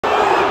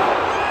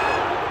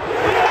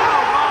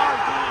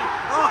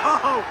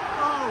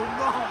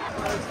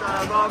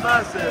Ham are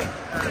massive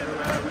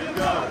everywhere we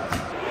go.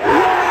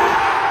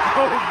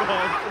 Oh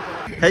my.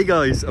 Hey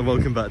guys, and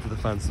welcome back to the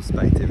Fans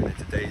Perspective. And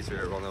today's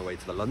we're on our way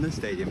to the London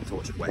Stadium to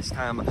watch West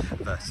Ham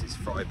versus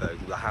Freiburg.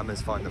 The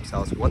Hammers find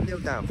themselves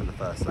 1-0 down from the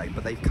first leg,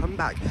 but they've come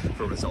back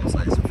for results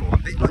like this before. A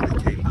bit like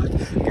they came back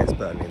against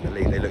Burnley in the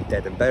league. They looked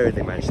dead and buried,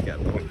 they managed to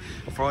get a point.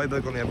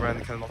 Freiburg on the other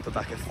hand come off the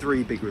back of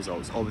 3 big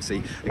results,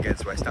 obviously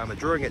against West Ham, a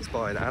draw against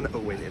Bayern and a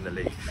win in the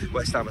league.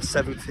 West Ham are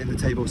 7th in the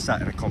table,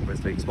 sat in a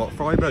Conference League spot.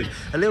 Freiburg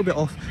a little bit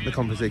off the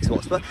Conference League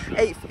spots, but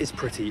 8th is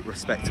pretty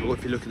respectable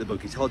if you look at the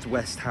bookies odds.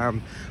 West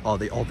Ham are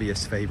the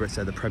obvious favourites,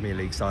 they're the Premier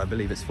League side, I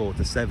believe it's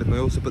 4-7. I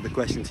also put the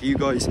question to you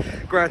guys.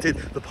 Granted,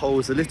 the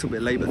poll's a little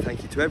bit late, but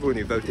thank you to everyone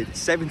who voted.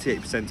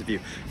 78% of you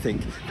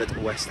think that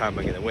West Ham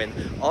are going to win.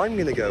 I'm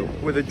going to go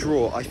with a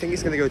draw. I think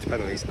it's going to go to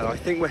penalties, and I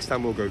think West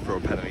Ham will go for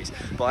penalties,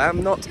 but I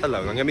am not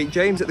alone. I'm going to meet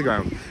James at the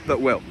ground. But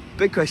Will,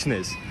 big question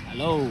is,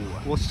 hello,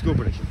 what's the score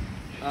prediction?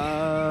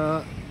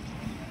 I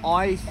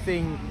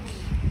think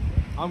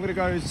I'm going to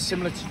go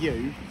similar to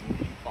you,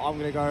 but I'm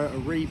going to go a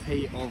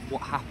repeat of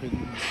what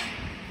happened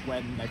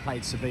when they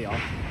played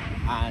Sevilla,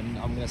 and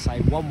I'm going to say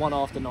 1-1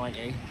 after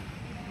 90,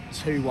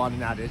 2-1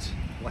 in added,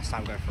 West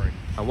Ham go through.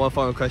 And one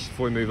final question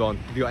before we move on.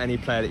 Have you got any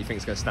player that you think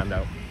is going to stand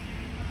out?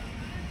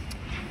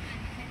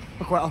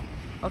 Paqueta.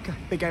 Okay.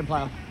 Big game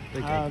player.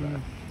 Big game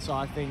player. So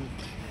I think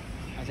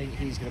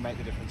he's going to make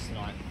the difference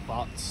tonight,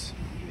 but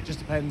it just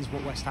depends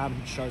what West Ham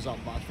shows up.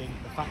 But I think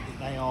the fact that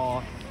they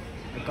are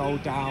a goal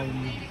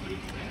down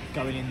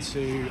going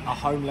into a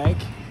home leg,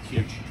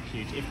 huge.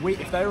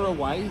 If they were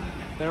away,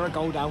 they're a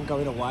goal down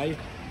going away,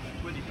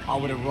 I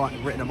would have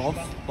written them off,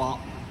 but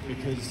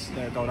because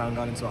they're a goal down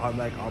going into a home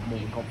leg, I'm more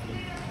than confident.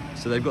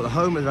 So they've got the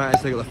home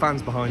advantage, they've got the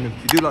fans behind them.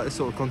 If you do like this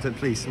sort of content,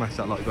 please smash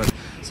that like button.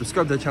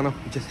 Subscribe to the channel,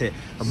 we just hit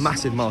a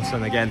massive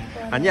milestone again.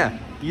 And yeah,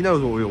 you know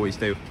what we always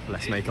do,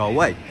 let's make our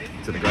way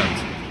to the ground.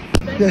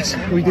 Yes,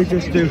 we did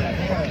just do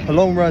a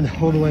long run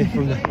all the way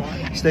from the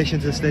station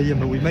to the stadium,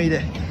 but we made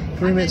it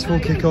 3 minutes before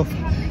kick-off.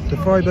 The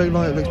Freiburg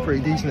lineup looks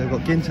pretty decent. They've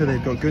got Ginter,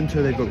 they've got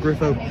Gunter, they've got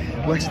Griffo.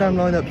 West Ham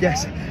lineup,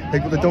 yes,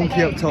 they've got the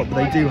donkey up top, but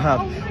they do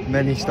have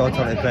many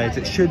star-talented players.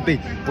 It should be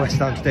West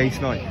Ham's day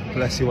tonight, but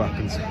let's see what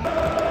happens.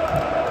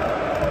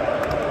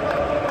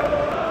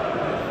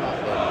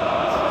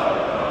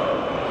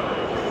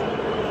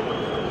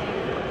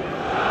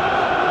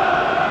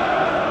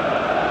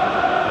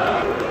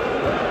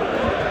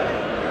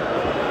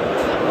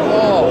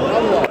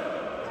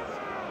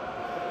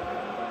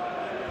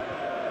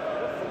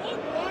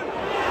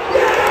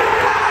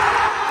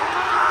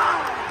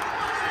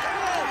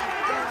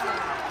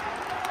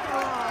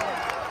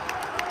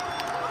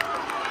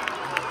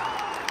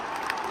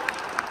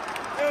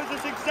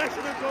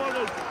 Succession of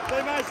corners.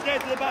 They managed to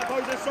get to the back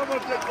post and someone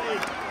flicked it in.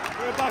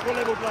 We're back on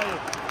level playing.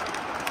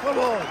 Come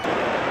on.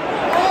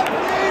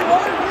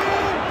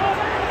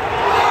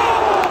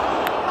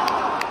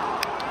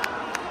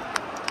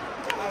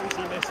 How was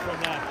he missed from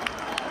there?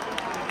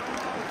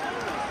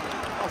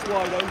 That's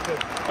wide open.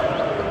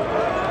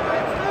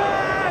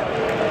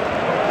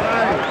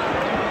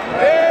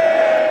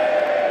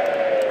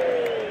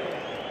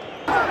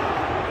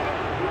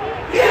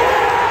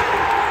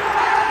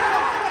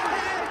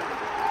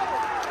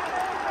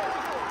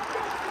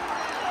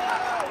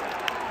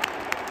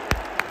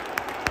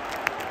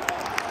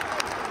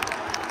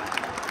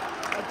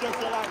 Just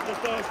elapsed the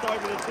first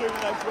time with the 2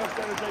 legs, West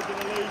Ham taking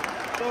the lead.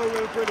 Bowen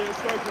with a brilliant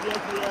stroke at the edge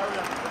of the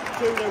area.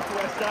 2-0 to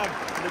West Ham,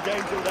 and the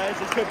game's all theirs.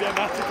 This could be a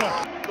massacre.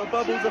 The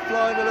bubbles are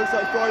flying, it looks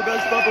like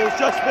Freiburg's bubbles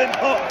just been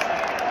popped.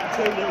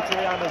 2-0 to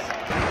the Hammers.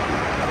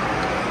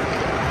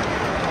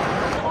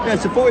 Yeah,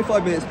 so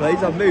 45 minutes played.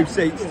 I've moved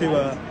seats to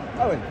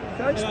Owen,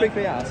 can I just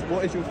quickly ask,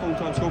 what is your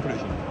full-time score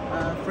prediction?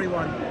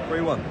 3-1.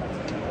 3-1.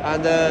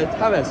 And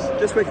Hammers,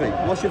 just quickly,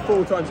 what's your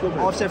full-time score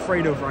prediction? I've said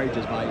 3-0 for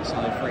ages, mate, so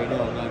 3-0,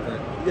 I'm over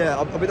it. Yeah,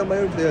 I've been on my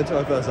own for the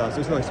entire first half, so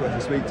it's nice to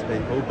actually speak to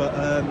people. But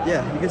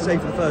yeah, you could say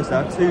for the first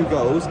half, 2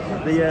 goals.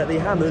 The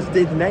Hammers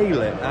did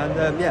nail it,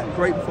 and yeah,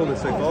 great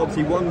performance so far.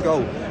 Obviously, 1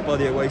 goal by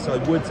the away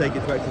side would take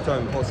it to extra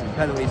time and possibly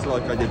penalties,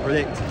 like I did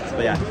predict.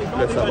 But yeah,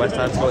 looks like West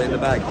Ham's got it in the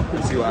bag.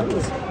 We'll see what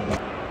happens.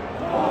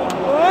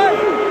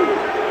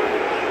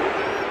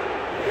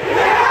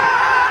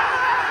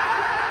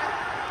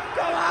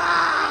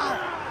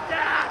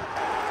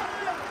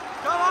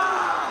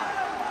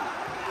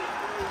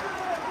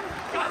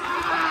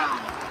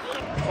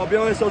 I'll be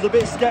honest, I was a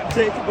bit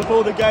sceptic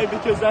before the game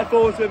because their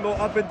forwards been more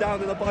up and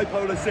down in a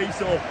bipolar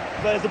seesaw.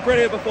 But it's a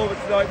brilliant performance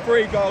tonight,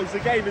 3 goals. The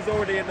game is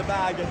already in the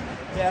bag, and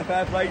yeah,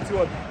 fair play to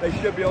them. They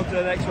should be on to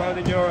the next round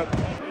in Europe.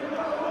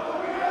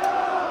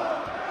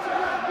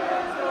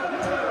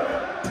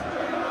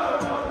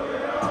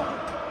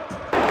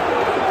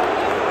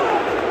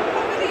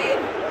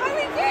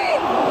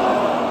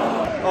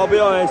 I'll be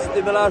honest,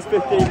 in the last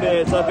 15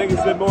 minutes, I think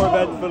it's been more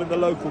eventful in the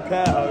local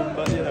care home,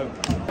 but you know.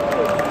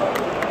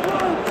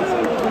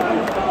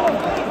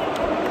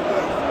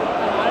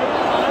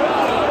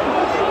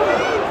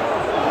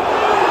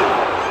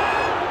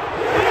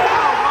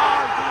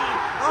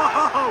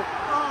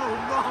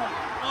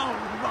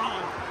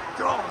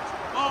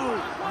 Oh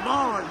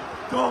my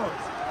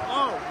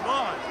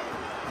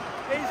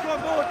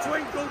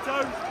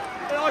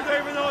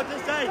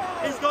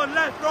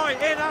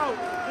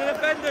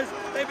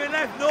They've been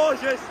left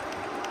nauseous.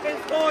 It's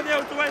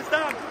 4-0 to West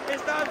Ham.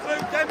 It's the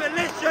absolute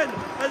demolition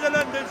at the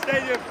London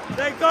Stadium.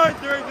 They're going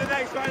through the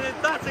next round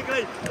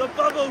emphatically. The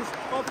bubbles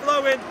are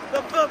flowing.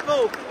 The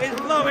football is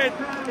flowing.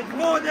 It's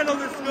 4-0 on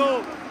the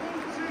score.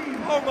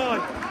 Oh my.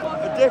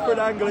 A different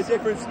angle, a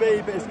different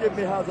speed, but it's given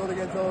me hands on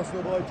against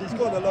Arsenal, boys. He's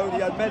gone alone. He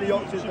had many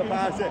options to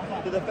pass it.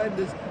 The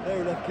defenders, they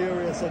were left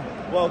curious, and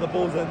well, the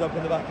balls end up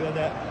in the back of the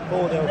net.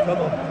 4-0, come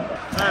on.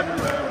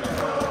 Everywhere we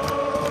go.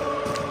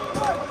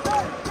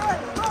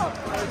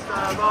 West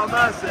Ham are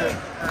massive.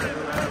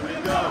 Everywhere we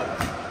go.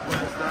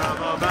 West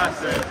Ham are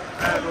massive.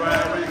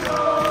 Everywhere we go.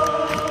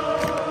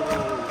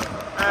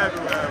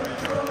 Everywhere we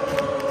go.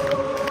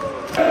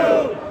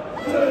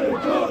 To the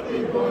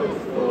Cockney boys,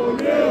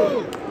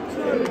 4-0.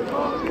 To the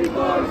Cockney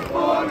boys,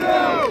 4-0.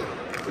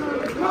 To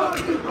the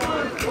Cockney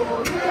boys, 4-0.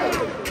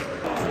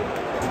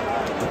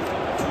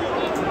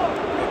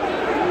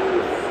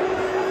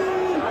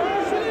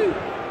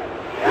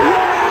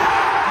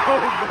 Oh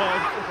my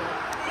God.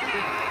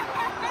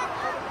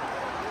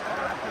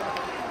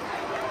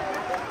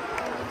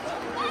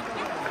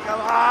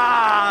 Come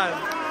on!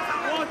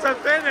 What a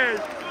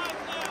finish!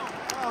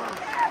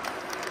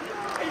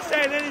 He's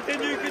saying anything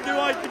you can do,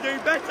 I can do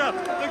better.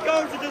 The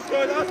goals are just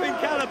going up in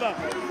calibre.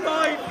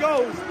 5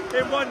 goals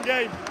in one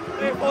game.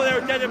 They thought they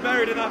were dead and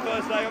buried in that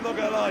first leg, I'm not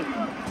going to lie.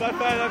 But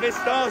fair enough, it's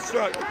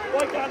starstruck.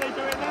 Why can't they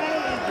do it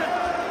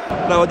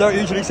now? No, I don't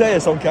usually say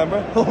this on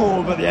camera.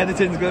 Oh, but the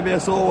editing's going to be a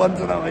sore one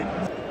tonight.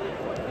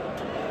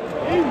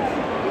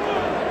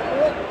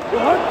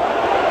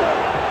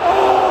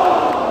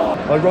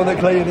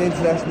 Ironically, in the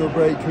international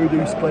break,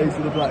 Kudus plays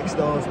for the Black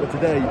Stars, but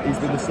today he's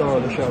been the star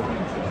of the show.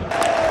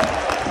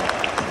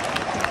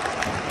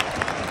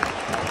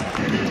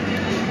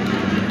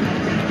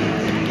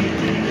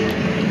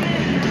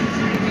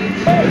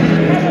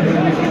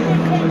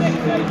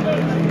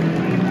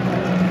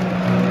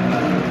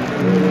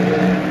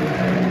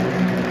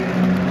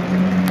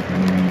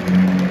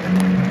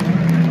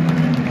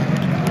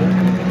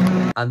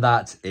 And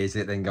that is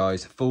it then,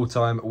 guys.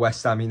 Full-time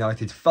West Ham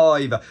United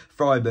 5,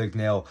 Freiburg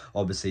 0.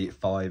 Obviously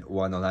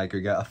 5-1 on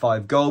aggregate. A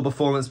 5-goal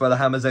performance by the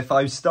Hammers, a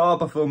 5-star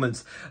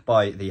performance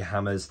by the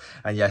Hammers.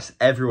 And yes,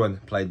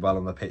 everyone played well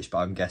on the pitch, but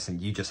I'm guessing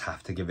you just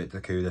have to give it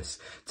to Kudus.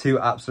 2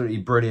 absolutely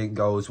brilliant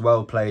goals,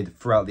 well played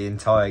throughout the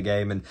entire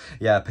game. And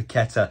yeah,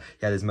 Paqueta,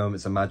 he had his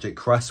moments of magic.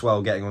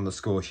 Cresswell getting on the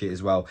score sheet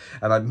as well.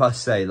 And I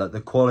must say, like,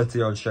 the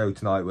quality on show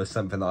tonight was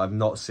something that I've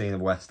not seen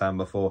of West Ham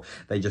before.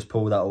 They just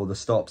pulled out all the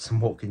stops,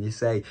 and what can you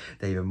say?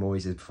 David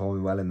Moyes is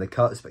performing well in the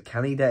cuts, but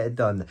can he get it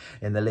done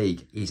in the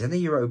league? He's in a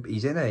Europa,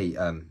 he's in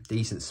a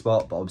decent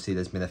spot, but obviously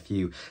there's been a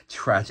few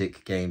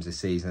tragic games this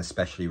season,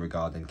 especially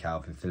regarding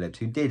Calvin Phillips,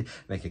 who did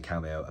make a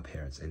cameo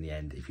appearance in the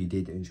end. If you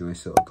did enjoy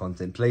this sort of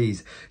content,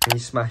 please can you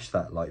smash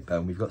that like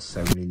button? We've got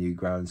so many new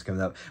grounds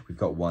coming up. We've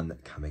got one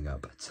coming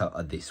up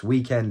this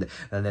weekend,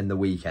 and then the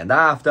weekend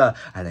after,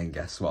 and then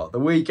guess what? The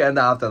weekend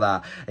after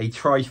that, a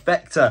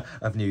trifecta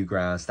of new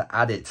grounds to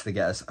add it to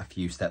get us a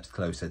few steps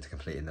closer to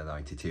completing the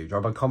 92.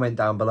 Drop a comment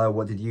down below.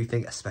 What did you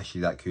think,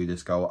 especially that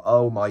Kudus goal?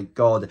 Oh my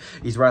God,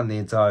 he's ran the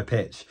entire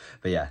pitch.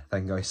 But yeah,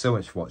 thank you guys so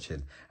much for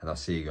watching, and I'll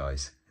see you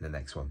guys in the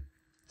next one.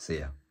 See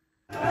ya.